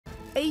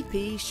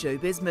AP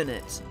Showbiz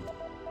Minute.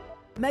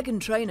 Meghan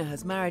Trainor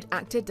has married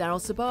actor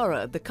Daryl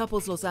Sabara at the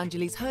couple's Los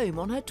Angeles home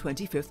on her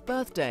 25th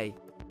birthday.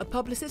 A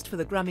publicist for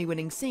the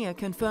Grammy-winning singer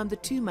confirmed the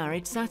two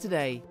married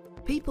Saturday.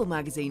 People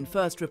magazine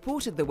first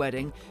reported the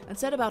wedding and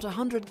said about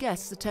 100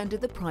 guests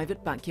attended the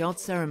private backyard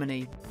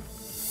ceremony.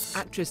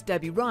 Actress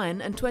Debby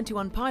and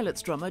 21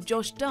 Pilots drummer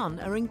Josh Dunn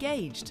are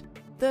engaged.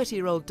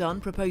 30-year-old Dunn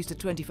proposed to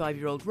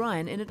 25-year-old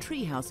Ryan in a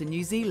treehouse in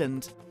New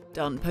Zealand.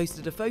 Dunn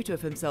posted a photo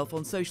of himself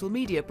on social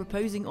media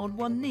proposing on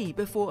one knee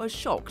before a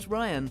shocked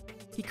Ryan.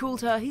 He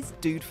called her his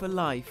dude for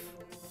life.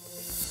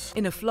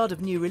 In a flood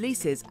of new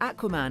releases,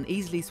 Aquaman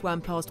easily swam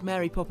past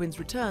Mary Poppins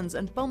Returns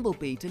and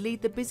Bumblebee to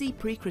lead the busy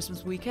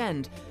pre-Christmas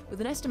weekend,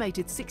 with an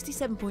estimated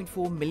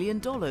 $67.4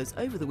 million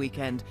over the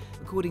weekend,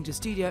 according to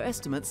studio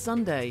estimates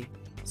Sunday.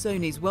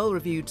 Sony's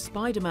well-reviewed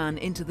Spider-Man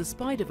Into the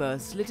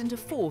Spider-Verse slid into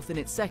fourth in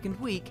its second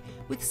week,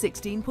 with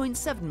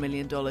 $16.7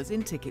 million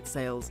in ticket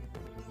sales.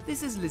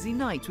 This is Lizzie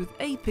Knight with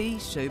AP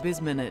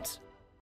Showbiz Minute.